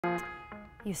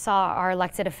You saw our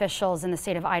elected officials in the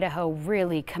state of Idaho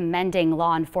really commending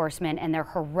law enforcement and their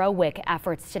heroic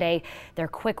efforts today, their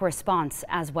quick response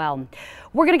as well.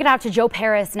 We're going to get out to Joe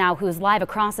Paris now, who's live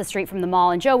across the street from the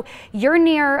mall. And Joe, you're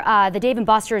near the Dave &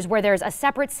 Buster's where there's a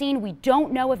separate scene. We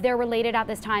don't know if they're related at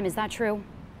this time. Is that true?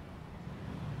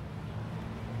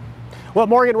 Well,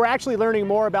 Morgan, we're actually learning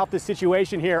more about this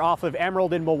situation here off of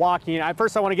Emerald in Milwaukee. And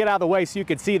first, I want to get out of the way so you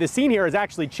can see the scene here has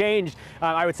actually changed,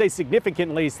 I would say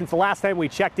significantly, since the last time we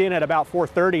checked in at about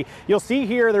 4:30. You'll see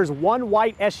here there's one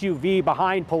white SUV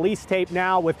behind police tape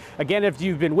now with, again, if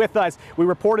you've been with us, we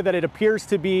reported that it appears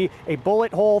to be a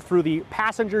bullet hole through the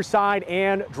passenger side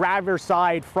and driver's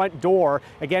side front door.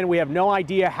 Again, we have no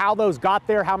idea how those got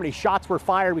there, how many shots were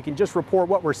fired. We can just report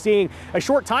what we're seeing. A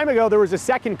short time ago, there was a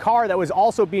second car that was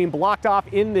also being blocked off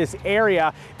in this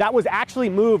area. That was actually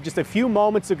moved just a few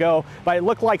moments ago, but it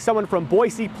looked like someone from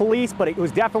Boise Police, but it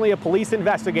was definitely a police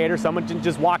investigator. Someone didn't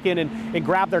just walk in and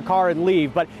grab their car and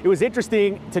leave. But it was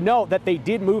interesting to note that they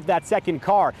did move that second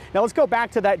car. Now let's go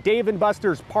back to that Dave &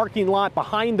 Buster's parking lot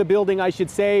behind the building, I should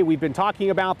say. We've been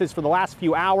talking about this for the last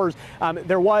few hours.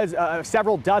 There was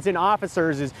several dozen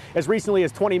officers as recently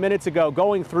as 20 minutes ago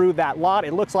going through that lot.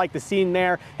 It looks like the scene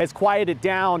there has quieted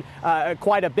down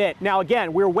quite a bit. Now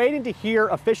again, we're waiting to hear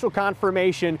official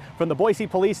confirmation from the Boise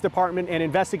Police Department and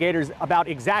investigators about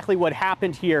exactly what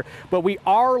happened here, but we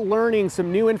are learning some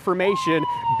new information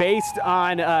based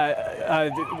on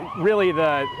really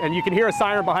and you can hear a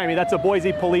siren behind me. That's a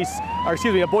Boise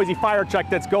a Boise fire truck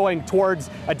that's going towards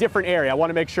a different area. I want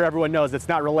to make sure everyone knows it's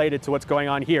not related to what's going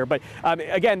on here. But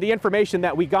again, the information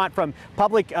that we got from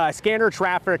public scanner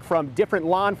traffic from different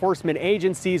law enforcement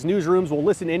agencies, newsrooms will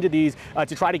listen into these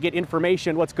to try to get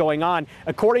information what's going on.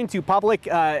 According to public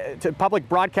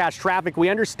broadcast traffic, we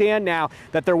understand now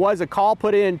that there was a call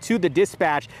put in to the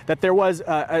dispatch that there was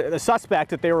a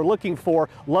suspect that they were looking for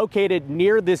located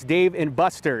near this Dave &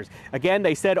 Buster's. Again,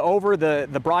 they said over the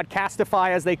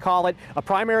broadcastify, as they call it, a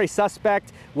primary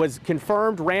suspect was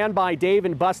confirmed, ran by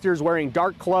Dave & Buster's wearing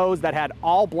dark clothes that had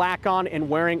all black on and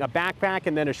wearing a backpack.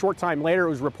 And then a short time later, it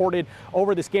was reported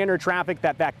over the scanner traffic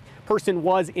that that person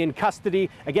was in custody.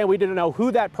 Again, we didn't know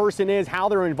who that person is, how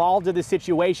they're involved in the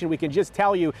situation. We can just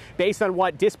tell you, based on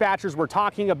what dispatchers were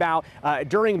talking about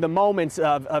during the moments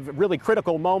of really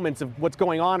critical moments of what's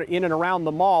going on in and around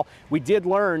the mall, we did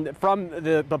learn from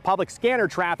the public scanner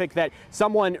traffic that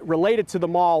someone related to the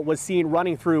mall was seen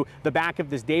running through the back of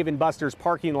this Dave & Buster's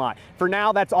parking lot. For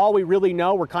now, that's all we really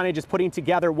know. We're kind of just putting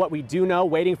together what we do know,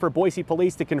 waiting for Boise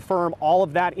Police to confirm all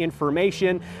of that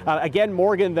information. Again,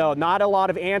 Morgan, though, not a lot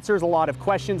of answers, a lot of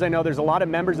questions. I know there's a lot of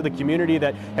members of the community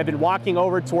that have been walking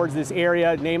over towards this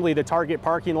area, namely the Target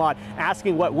parking lot,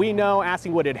 asking what we know,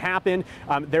 asking what had happened.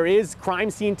 There is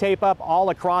crime scene tape up all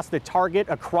across the Target,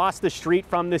 across the street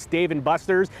from this Dave &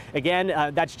 Buster's. Again,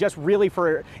 that's just really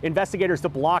for investigators to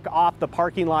block off the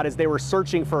parking lot as they were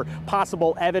searching for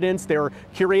possible evidence. They were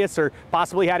curious or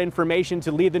possibly had information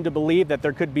to lead them to believe that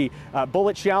there could be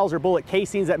bullet shells or bullet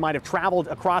casings that might have traveled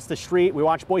across the street. We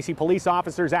watched Boise police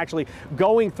officers actually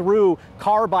going through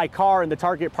car by car in the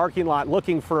Target parking lot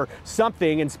looking for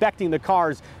something, inspecting the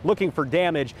cars, looking for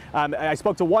damage. I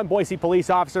spoke to one Boise police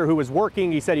officer who was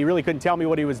working. He said he really couldn't tell me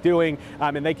what he was doing,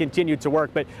 and they continued to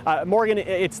work. But Morgan,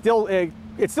 it's still an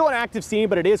active scene,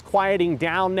 but it is quieting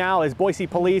down now as Boise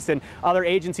police and other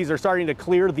agencies are starting to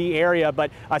clear the area.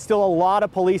 But still a lot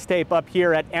of police tape up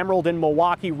here at Emerald in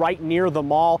Milwaukee, right near the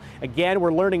mall. Again,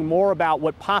 we're learning more about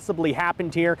what possibly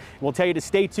happened here. We'll tell you to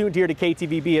stay tuned here to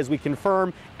KTVB as we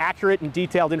confirm accurate and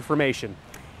detailed information.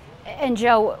 And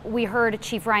Joe, we heard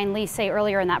Chief Ryan Lee say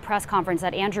earlier in that press conference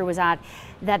that Andrew was at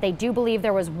that they do believe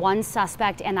there was one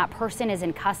suspect and that person is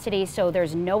in custody, so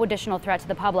there's no additional threat to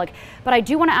the public. But I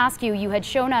do want to ask you, you had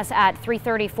shown us at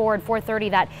 3:34 and 4:30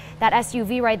 that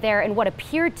SUV right there and what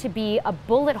appeared to be a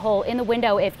bullet hole in the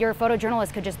window. If your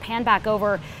photojournalist could just pan back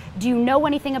over, do you know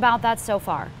anything about that so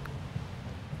far?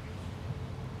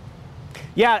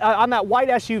 Yeah, on that white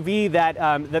SUV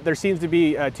that there seems to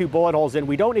be two bullet holes in,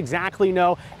 we don't exactly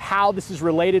know how this is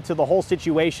related to the whole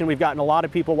situation. We've gotten a lot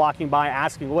of people walking by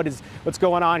asking what's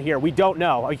going on here. We don't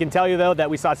know. I can tell you, though, that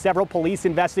we saw several police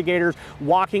investigators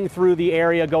walking through the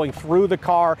area, going through the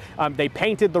car. They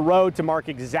painted the road to mark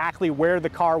exactly where the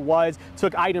car was,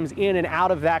 took items in and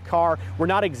out of that car. We're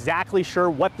not exactly sure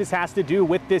what this has to do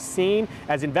with this scene.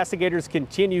 As investigators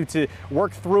continue to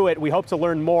work through it, we hope to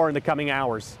learn more in the coming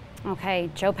hours. Okay,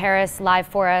 Joe Paris live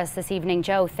for us this evening.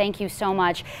 Joe, thank you so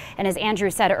much. And as Andrew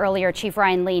said earlier, Chief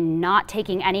Ryan Lee not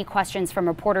taking any questions from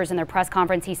reporters in their press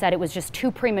conference. He said it was just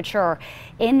too premature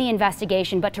in the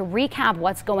investigation. But to recap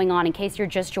what's going on, in case you're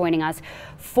just joining us,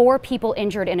 4 people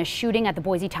injured in a shooting at the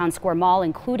Boise Towne Square Mall,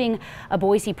 including a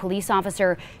Boise police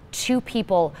officer. 2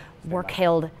 people were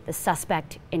killed, the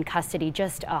suspect in custody.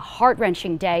 Just a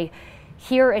heart-wrenching day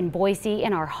here in Boise,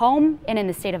 in our home and in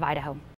the state of Idaho.